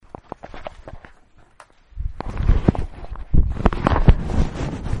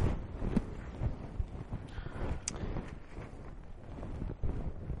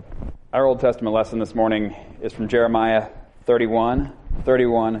Our Old Testament lesson this morning is from Jeremiah 31,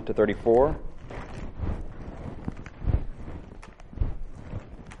 31 to 34.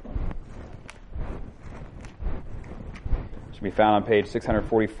 It should be found on page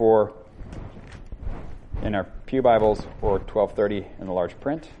 644 in our Pew Bibles or 1230 in the large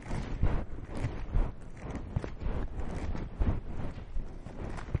print.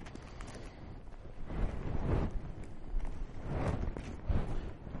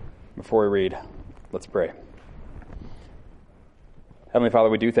 Before we read, let's pray. Heavenly Father,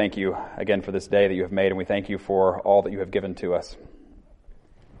 we do thank you again for this day that you have made, and we thank you for all that you have given to us.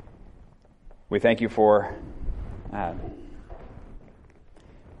 We thank you for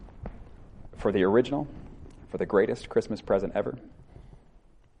the original, for the greatest Christmas present ever.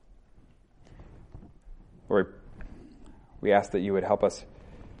 Lord, we ask that you would help us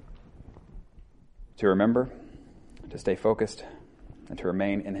to remember, to stay focused, and to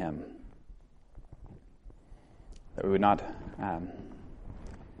remain in him. That we would not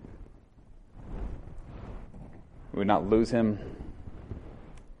lose him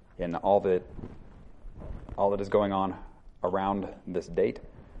in all that is going on around this date,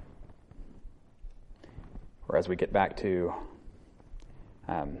 or as we get back to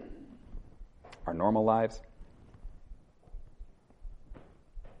our normal lives,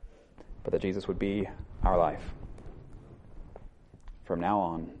 but that Jesus would be our life from now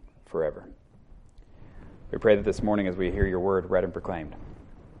on, forever. We pray that this morning as we hear your word read and proclaimed,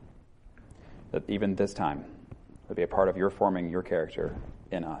 that even this time would be a part of your forming your character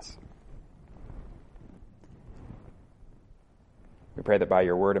in us. We pray that by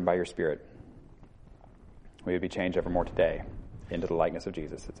your word and by your spirit, we would be changed evermore today into the likeness of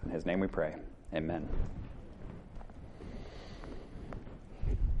Jesus. It's in his name we pray. Amen.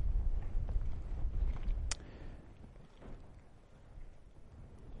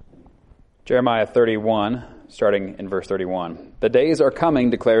 Jeremiah 31, starting in verse 31. The days are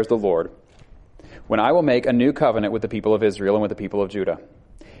coming, declares the Lord, when I will make a new covenant with the people of Israel and with the people of Judah.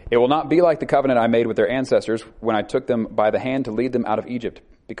 It will not be like the covenant I made with their ancestors when I took them by the hand to lead them out of Egypt,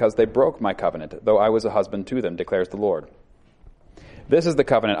 because they broke my covenant, though I was a husband to them, declares the Lord. This is the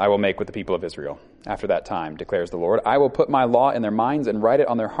covenant I will make with the people of Israel. After that time, declares the Lord, I will put my law in their minds and write it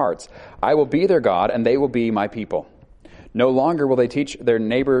on their hearts. I will be their God, and they will be my people. No longer will they teach their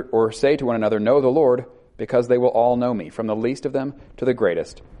neighbor or say to one another, know the Lord, because they will all know me, from the least of them to the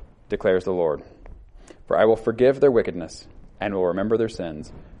greatest, declares the Lord. For I will forgive their wickedness and will remember their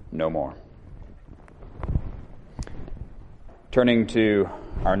sins no more. Turning to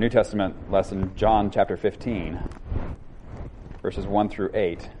our New Testament lesson, John chapter 15, verses 1 through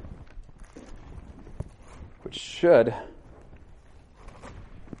 8, which should...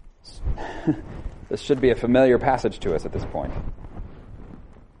 This should be a familiar passage to us at this point.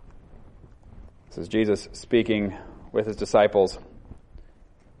 This is Jesus speaking with his disciples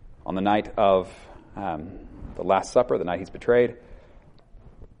on the night of the Last Supper, the night he's betrayed.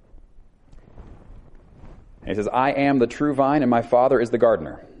 And he says, I am the true vine, and my Father is the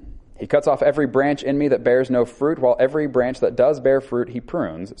gardener. He cuts off every branch in me that bears no fruit, while every branch that does bear fruit he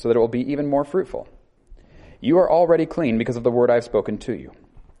prunes, so that it will be even more fruitful. You are already clean because of the word I have spoken to you.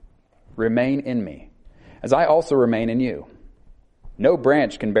 Remain in me, as I also remain in you. No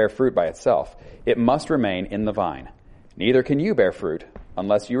branch can bear fruit by itself. It must remain in the vine. Neither can you bear fruit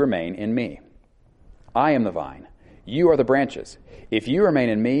unless you remain in me. I am the vine. You are the branches. If you remain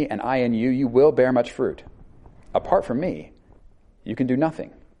in me and I in you, you will bear much fruit. Apart from me, you can do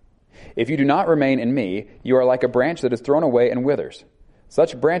nothing. If you do not remain in me, you are like a branch that is thrown away and withers.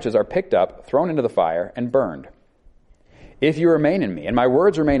 Such branches are picked up, thrown into the fire, and burned. If you remain in me, and my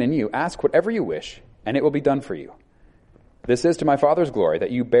words remain in you, ask whatever you wish, and it will be done for you. This is to my Father's glory,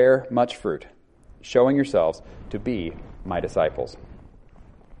 that you bear much fruit, showing yourselves to be my disciples.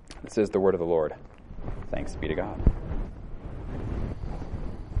 This is the word of the Lord. Thanks be to God.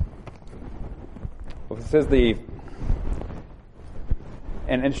 Well, this is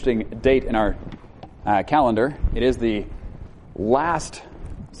an interesting date in our calendar. It is the last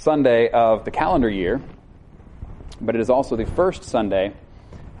Sunday of the calendar year, but it is also the first Sunday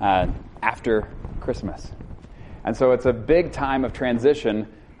after Christmas. And so it's a big time of transition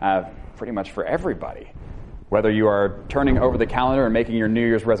pretty much for everybody. Whether you are turning over the calendar and making your New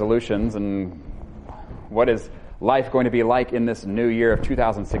Year's resolutions and what is life going to be like in this new year of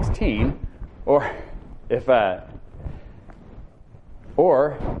 2016, or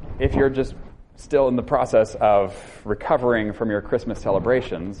if you're just still in the process of recovering from your Christmas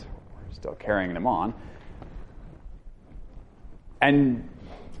celebrations, still carrying them on, and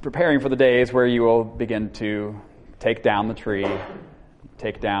preparing for the days where you will begin to take down the tree,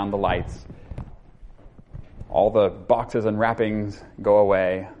 take down the lights. All the boxes and wrappings go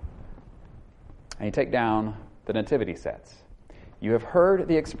away. And you take down the nativity sets. You have heard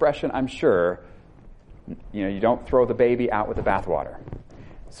the expression, I'm sure, you don't throw the baby out with the bathwater.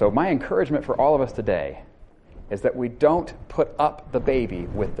 So my encouragement for all of us today is that we don't put up the baby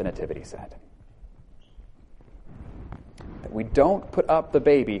with the nativity set. That we don't put up the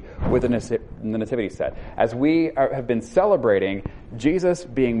baby with the nativity set. As we have been celebrating Jesus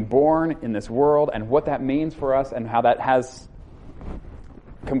being born in this world and what that means for us and how that has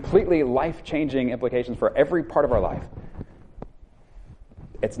completely life-changing implications for every part of our life,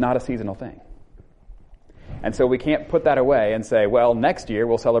 it's not a seasonal thing. And so we can't put that away and say, well, next year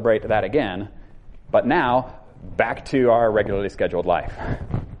we'll celebrate that again, but now back to our regularly scheduled life.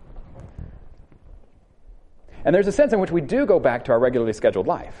 And there's a sense in which we do go back to our regularly scheduled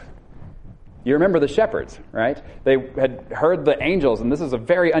life. You remember the shepherds, right? They had heard the angels, and this is a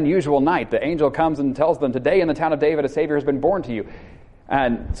very unusual night. The angel comes and tells them, today in the town of David a Savior has been born to you.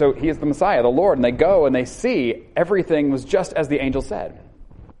 And so he is the Messiah, the Lord. And they go and they see everything was just as the angel said.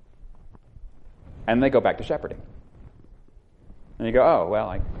 And they go back to shepherding. And you go, oh, well,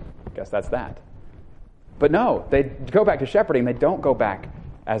 I guess that's that. But no, they go back to shepherding. They don't go back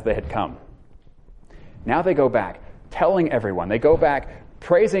as they had come. Now they go back telling everyone. They go back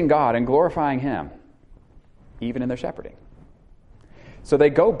praising God and glorifying Him, even in their shepherding. So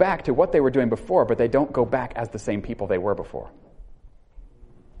they go back to what they were doing before, but they don't go back as the same people they were before.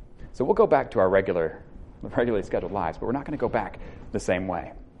 So we'll go back to our regularly scheduled lives, but we're not going to go back the same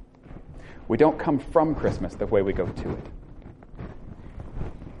way. We don't come from Christmas the way we go to it,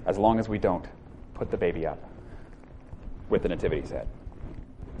 as long as we don't put the baby up with the nativity set.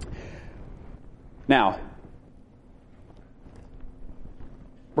 Now,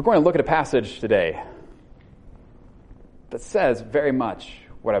 we're going to look at a passage today that says very much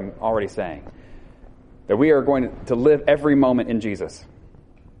what I'm already saying, that we are going to live every moment in Jesus,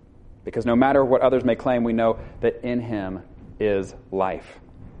 because no matter what others may claim, we know that in Him is life,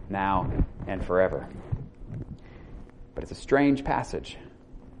 now and forever. But it's a strange passage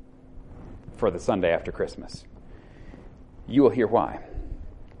for the Sunday after Christmas. You will hear why.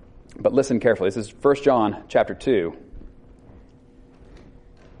 But listen carefully. This is 1 John chapter 2,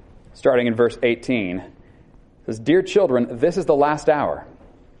 starting in verse 18. It says, "Dear children, this is the last hour."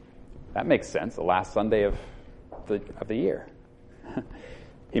 That makes sense, the last Sunday of the year.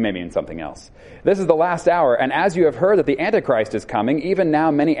 He may mean something else. "This is the last hour, and as you have heard that the Antichrist is coming, even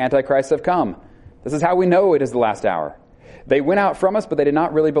now many Antichrists have come. This is how we know it is the last hour. They went out from us, but they did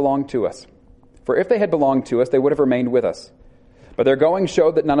not really belong to us. For if they had belonged to us, they would have remained with us. But their going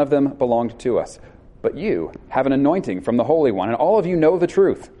showed that none of them belonged to us. But you have an anointing from the Holy One, and all of you know the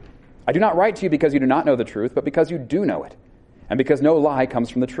truth. I do not write to you because you do not know the truth, but because you do know it, and because no lie comes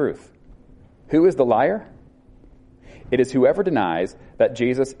from the truth. Who is the liar? It is whoever denies that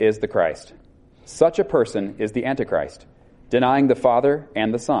Jesus is the Christ. Such a person is the Antichrist, denying the Father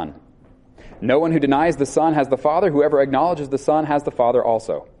and the Son. No one who denies the Son has the Father. Whoever acknowledges the Son has the Father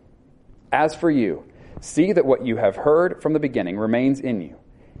also. As for you, see that what you have heard from the beginning remains in you.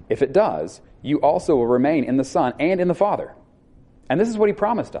 If it does, you also will remain in the Son and in the Father. And this is what He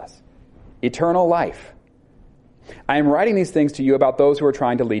promised us, eternal life. I am writing these things to you about those who are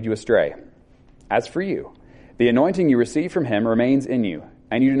trying to lead you astray. As for you, the anointing you receive from Him remains in you,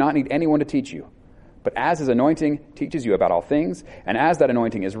 and you do not need anyone to teach you. But as His anointing teaches you about all things, and as that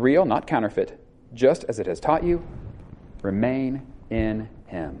anointing is real, not counterfeit, just as it has taught you, remain in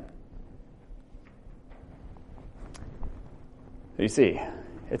Him." You see,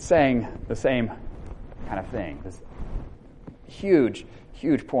 it's saying the same kind of thing. This huge,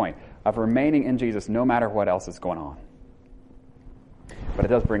 huge point of remaining in Jesus no matter what else is going on. But it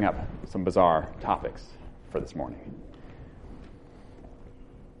does bring up some bizarre topics for this morning.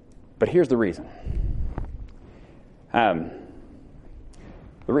 But here's the reason. The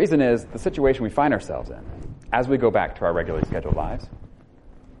reason is the situation we find ourselves in as we go back to our regularly scheduled lives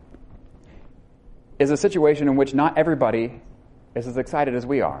is a situation in which not everybody is as excited as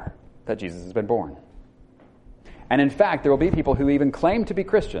we are that Jesus has been born. And in fact, there will be people who even claim to be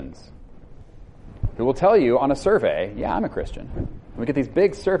Christians who will tell you on a survey, yeah, I'm a Christian. And we get these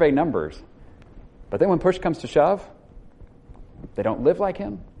big survey numbers. But then when push comes to shove, they don't live like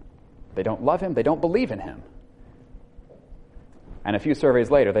Him, they don't love Him, they don't believe in Him. And a few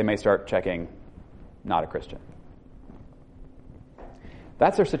surveys later, they may start checking, not a Christian.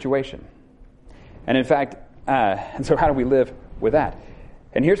 That's our situation. And in fact, and so how do we live with that?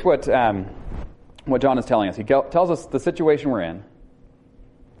 And here's what John is telling us. He tells us the situation we're in,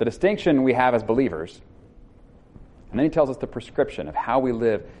 the distinction we have as believers, And then he tells us the prescription of how we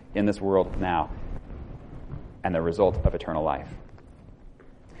live in this world now and the result of eternal life.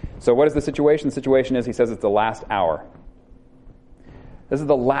 So what is the situation? The situation is, he says, it's the last hour. This is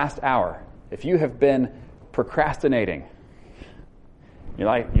the last hour. If you have been procrastinating, you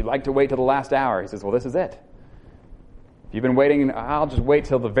like to wait till the last hour, he says, well, this is it. If you've been waiting, I'll just wait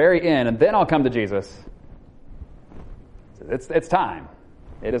till the very end and then I'll come to Jesus. It's time.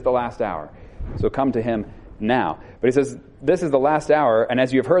 It is the last hour. So come to him now. But he says, this is the last hour, and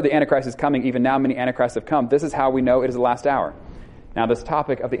as you have heard, the Antichrist is coming. Even now many Antichrists have come. This is how we know it is the last hour. Now, this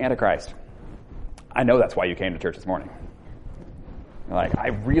topic of the Antichrist, I know that's why you came to church this morning. You're like, I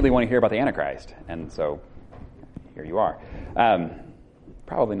really want to hear about the Antichrist. And so, here you are.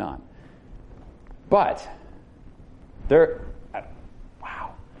 Probably not. But,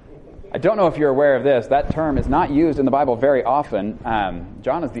 wow. I don't know if you're aware of this. That term is not used in the Bible very often.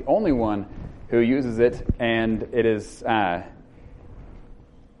 John is the only one who uses it, and it is, and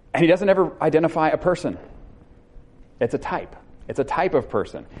he doesn't ever identify a person. It's a type. It's a type of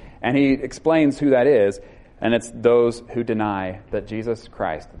person. And he explains who that is, and it's those who deny that Jesus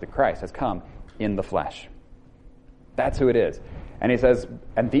Christ, that the Christ has come in the flesh. That's who it is. And he says,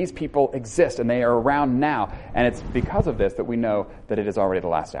 and these people exist, and they are around now, and it's because of this that we know that it is already the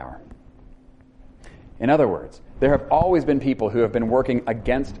last hour. In other words, there have always been people who have been working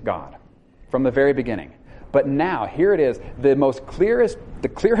against God from the very beginning. But now, here it is, the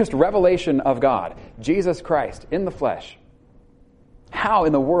clearest revelation of God, Jesus Christ in the flesh. How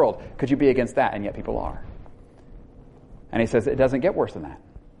in the world could you be against that? And yet people are. And he says it doesn't get worse than that.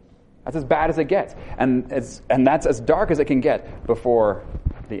 That's as bad as it gets. And that's as dark as it can get before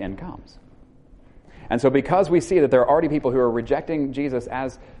the end comes. And so because we see that there are already people who are rejecting Jesus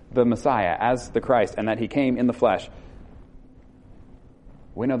as the Messiah, as the Christ, and that he came in the flesh,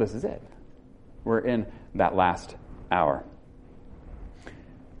 we know this is it. We're in that last hour.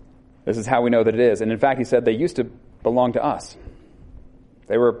 This is how we know that it is. And in fact, he said they used to belong to us.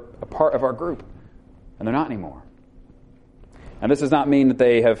 They were a part of our group, and they're not anymore. And this does not mean that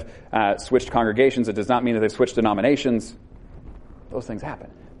they have switched congregations. It does not mean that they've switched denominations. Those things happen.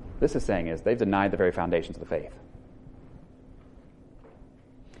 This is saying is they've denied the very foundations of the faith.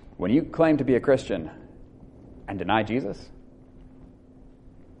 When you claim to be a Christian and deny Jesus,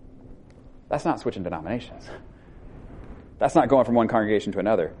 that's not switching denominations. That's not going from one congregation to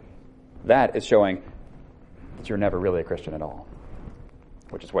another. That is showing that you're never really a Christian at all,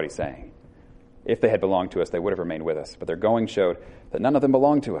 which is what he's saying. If they had belonged to us, they would have remained with us. But their going showed that none of them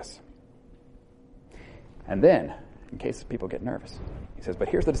belonged to us. And then, in case people get nervous, he says, but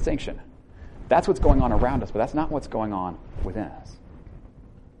here's the distinction. That's what's going on around us, but that's not what's going on within us.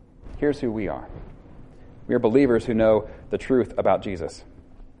 Here's who we are. We are believers who know the truth about Jesus.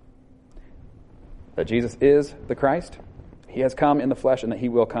 That Jesus is the Christ, he has come in the flesh, and that he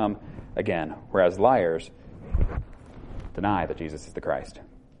will come again. Whereas liars deny that Jesus is the Christ.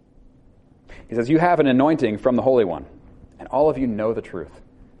 He says, you have an anointing from the Holy One, and all of you know the truth. Do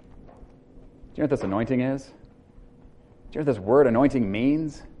you know what this anointing is? Do you know what this word anointing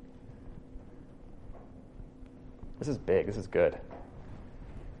means? This is big. This is good.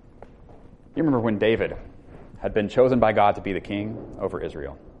 You remember when David had been chosen by God to be the king over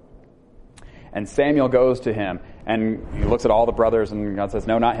Israel. And Samuel goes to him, and he looks at all the brothers, and God says,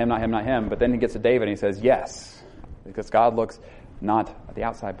 no, not him, not him, not him. But then he gets to David, and he says, yes. Because God looks not at the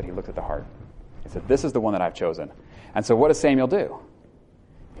outside, but he looks at the heart. He said, this is the one that I've chosen. And so what does Samuel do?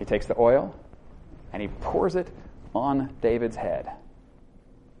 He takes the oil, and he pours it on David's head.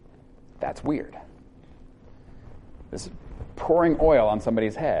 That's weird. This pouring oil on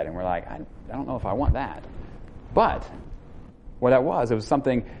somebody's head, and we're like, I don't know if I want that. But what that was, it was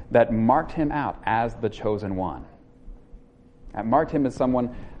something that marked him out as the chosen one. That marked him as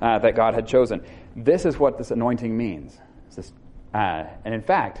someone that God had chosen. This is what this anointing means. And in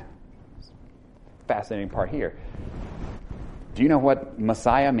fact, fascinating part here. Do you know what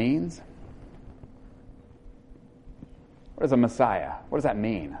Messiah means? What is a Messiah? What does that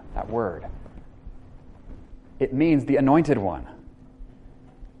mean, that word? It means the anointed one.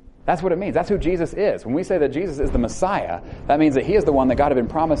 That's what it means. That's who Jesus is. When we say that Jesus is the Messiah, that means that he is the one that God had been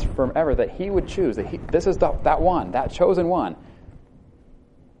promised forever that he would choose. This is that one, that chosen one.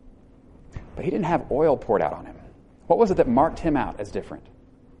 But he didn't have oil poured out on him. What was it that marked him out as different?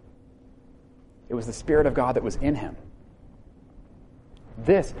 It was the Spirit of God that was in him.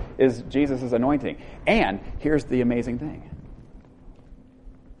 This is Jesus' anointing. And here's the amazing thing.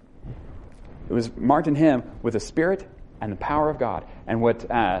 It was marked in him with the Spirit and the power of God. And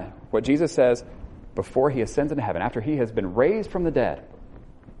what Jesus says before he ascends into heaven, after he has been raised from the dead,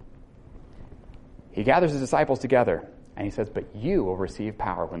 he gathers his disciples together, and he says, but you will receive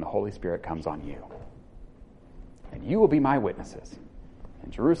power when the Holy Spirit comes on you. And you will be my witnesses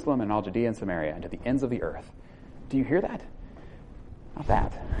in Jerusalem and all Judea and Samaria and to the ends of the earth. Do you hear that? Not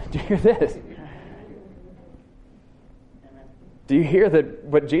that. Do you hear this? Do you hear that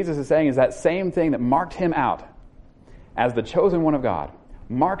what Jesus is saying is that same thing that marked him out as the chosen one of God,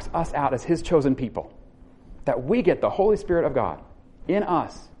 marks us out as his chosen people. That we get the Holy Spirit of God in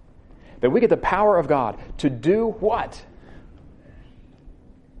us. That we get the power of God to do what?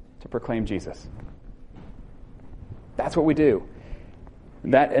 To proclaim Jesus. That's what we do.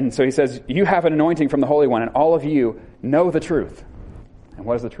 And so he says, you have an anointing from the Holy One, and all of you know the truth. And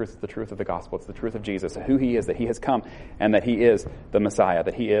what is the truth? It's the truth of the gospel. It's the truth of Jesus, who he is, that he has come, and that he is the Messiah,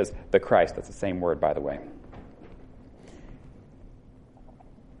 that he is the Christ. That's the same word, by the way.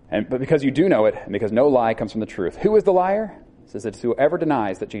 But because you do know it, and because no lie comes from the truth. Who is the liar? It says it's whoever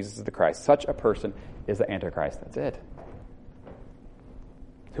denies that Jesus is the Christ. Such a person is the Antichrist. That's it.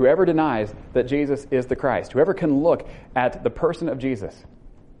 Whoever denies that Jesus is the Christ. Whoever can look at the person of Jesus,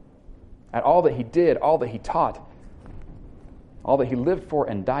 at all that he did, all that he taught, all that he lived for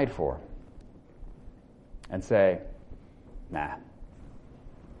and died for, and say, nah,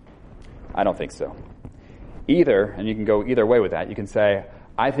 I don't think so. Either, and you can go either way with that, you can say,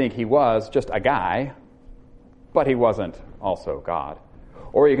 I think he was just a guy, but he wasn't also God.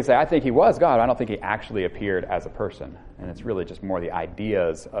 Or you can say, I think he was God, but I don't think he actually appeared as a person. And it's really just more the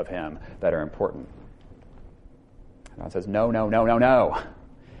ideas of him that are important. And God says, no, no, no, no, no.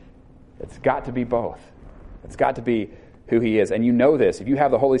 It's got to be both. It's got to be who he is. And you know this. If you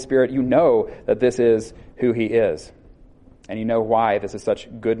have the Holy Spirit, you know that this is who he is. And you know why this is such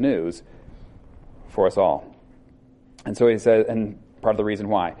good news for us all. And so he says, and part of the reason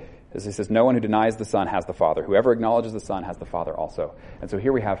why is he says, no one who denies the Son has the Father. Whoever acknowledges the Son has the Father also. And so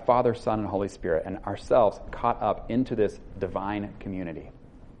here we have Father, Son, and Holy Spirit, and ourselves caught up into this divine community.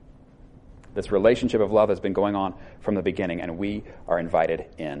 This relationship of love has been going on from the beginning, and we are invited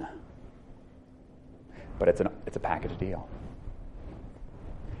in. But it's a package deal.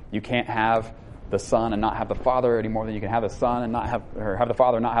 You can't have the Son and not have the Father any more than you can have the Son and not have, or have the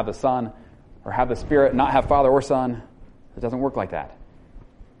Father and not have the Son, or have the Spirit and not have Father or Son. It doesn't work like that.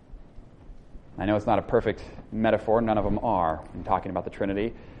 I know it's not a perfect metaphor. None of them are in talking about the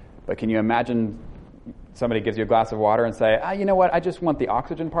Trinity. But can you imagine somebody gives you a glass of water and say, you know what, I just want the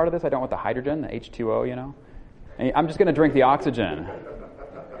oxygen part of this. I don't want the hydrogen, the H2O, you know. And I'm just going to drink the oxygen.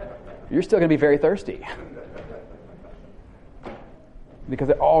 You're still going to be very thirsty. Because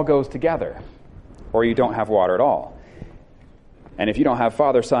it all goes together. Or you don't have water at all. And if you don't have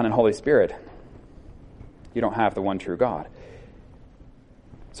Father, Son, and Holy Spirit, you don't have the one true God.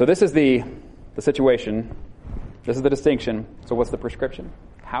 So this is the situation. This is the distinction. So what's the prescription?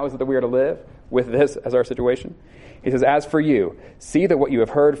 How is it that we are to live with this as our situation? He says, as for you, see that what you have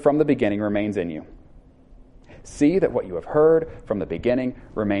heard from the beginning remains in you. See that what you have heard from the beginning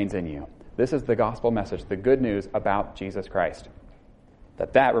remains in you. This is the gospel message, the good news about Jesus Christ.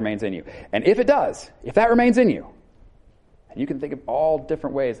 That remains in you. And if it does, if that remains in you, and you can think of all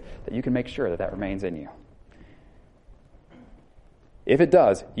different ways that you can make sure that remains in you. If it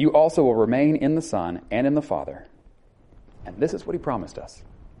does, you also will remain in the Son and in the Father. And this is what he promised us.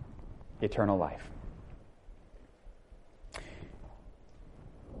 Eternal life.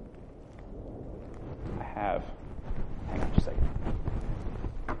 Hang on just a second.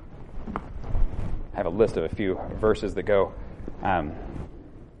 I have a list of a few verses that go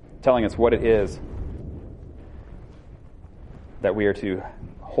telling us what it is that we are to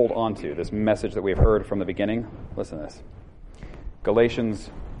hold on to, this message that we have heard from the beginning. Listen to this. Galatians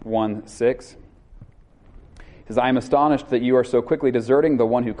 1:6 says, I am astonished that you are so quickly deserting the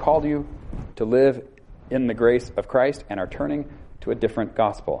one who called you to live in the grace of Christ and are turning to a different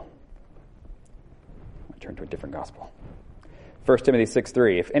gospel. Turn to a different gospel. 1 Timothy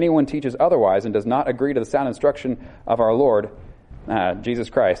 6:3, if anyone teaches otherwise and does not agree to the sound instruction of our Lord, Jesus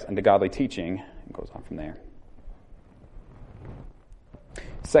Christ, and to godly teaching, it goes on from there.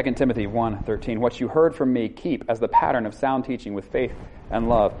 2 Timothy 1:13, what you heard from me, keep as the pattern of sound teaching with faith and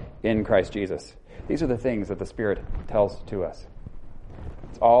love in Christ Jesus. These are the things that the Spirit tells to us.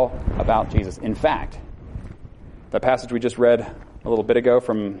 It's all about Jesus. In fact, the passage we just read a little bit ago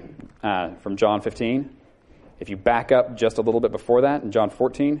from John 15, if you back up just a little bit before that, in John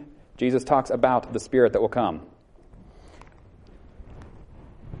 14, Jesus talks about the Spirit that will come.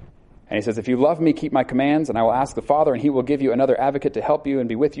 And he says, if you love me, keep my commands, and I will ask the Father, and he will give you another advocate to help you and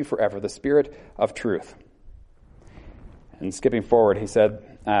be with you forever, the Spirit of truth. And skipping forward, he said,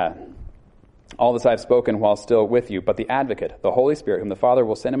 all this I have spoken while still with you, but the advocate, the Holy Spirit, whom the Father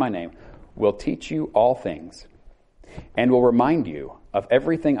will send in my name, will teach you all things and will remind you of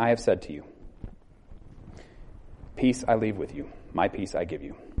everything I have said to you. Peace I leave with you. My peace I give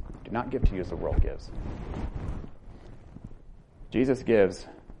you. Do not give to you as the world gives. Jesus gives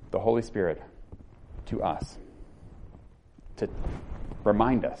the Holy Spirit to us to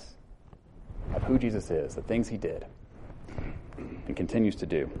remind us of who Jesus is, the things he did and continues to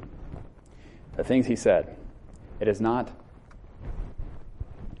do, the things he said. It is not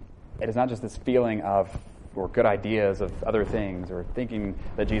just this feeling of, or good ideas of other things, or thinking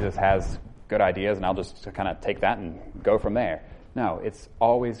that Jesus has good ideas and I'll just kind of take that and go from there. No, it's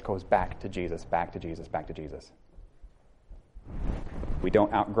always goes back to Jesus, back to Jesus, back to Jesus. We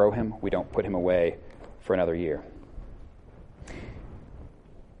don't outgrow him. We don't put him away for another year.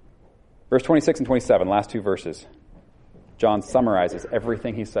 Verse 26 and 27, last two verses. John summarizes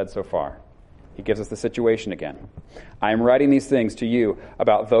everything he said so far. He gives us the situation again. I am writing these things to you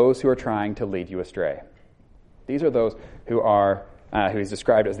about those who are trying to lead you astray. These are those who he's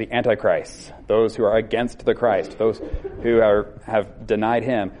described as the Antichrists, those who are against the Christ, those who have denied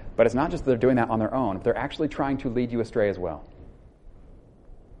him. But it's not just that they're doing that on their own. They're actually trying to lead you astray as well.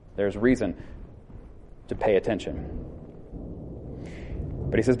 There's reason to pay attention.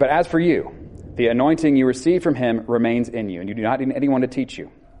 But he says, but as for you, the anointing you receive from him remains in you, and you do not need anyone to teach you.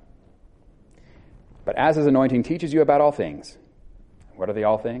 But as his anointing teaches you about all things, what are the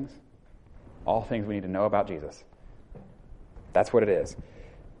all things? All things we need to know about Jesus. That's what it is.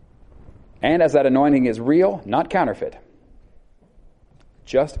 And as that anointing is real, not counterfeit,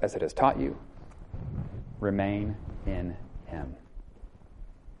 just as it has taught you, remain in him.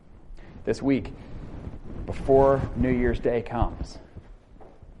 This week, before New Year's Day comes,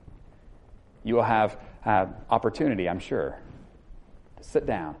 you will have opportunity, I'm sure, to sit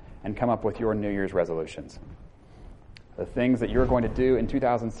down and come up with your New Year's resolutions. The things that you're going to do in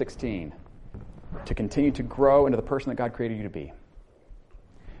 2016 to continue to grow into the person that God created you to be.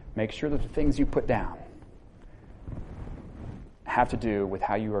 Make sure that the things you put down have to do with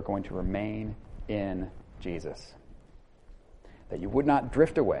how you are going to remain in Jesus. That you would not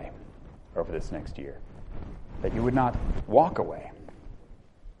drift away over this next year. That you would not walk away,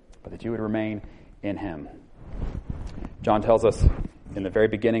 but that you would remain in him. John tells us in the very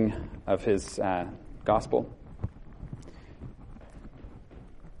beginning of his gospel,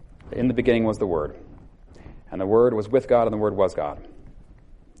 in the beginning was the Word, and the Word was with God, and the Word was God.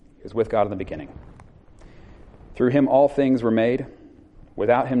 He was with God in the beginning. Through him all things were made.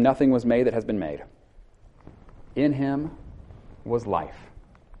 Without him nothing was made that has been made. In him was life,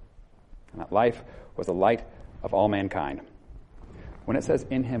 and that life was the light of all mankind. When it says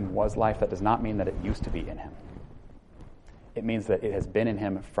in him was life, that does not mean that it used to be in him. It means that it has been in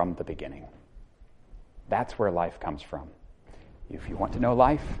him from the beginning. That's where life comes from. If you want to know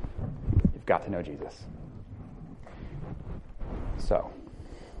life, you've got to know Jesus. So,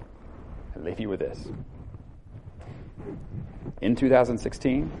 I leave you with this. In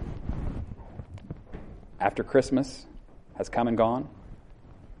 2016, after Christmas has come and gone,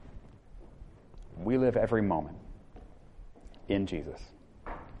 we live every moment in Jesus.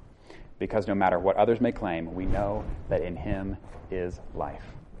 Because no matter what others may claim, we know that in him is life,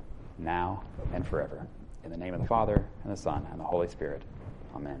 now and forever. In the name of the Father, and the Son, and the Holy Spirit.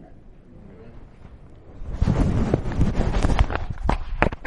 Amen.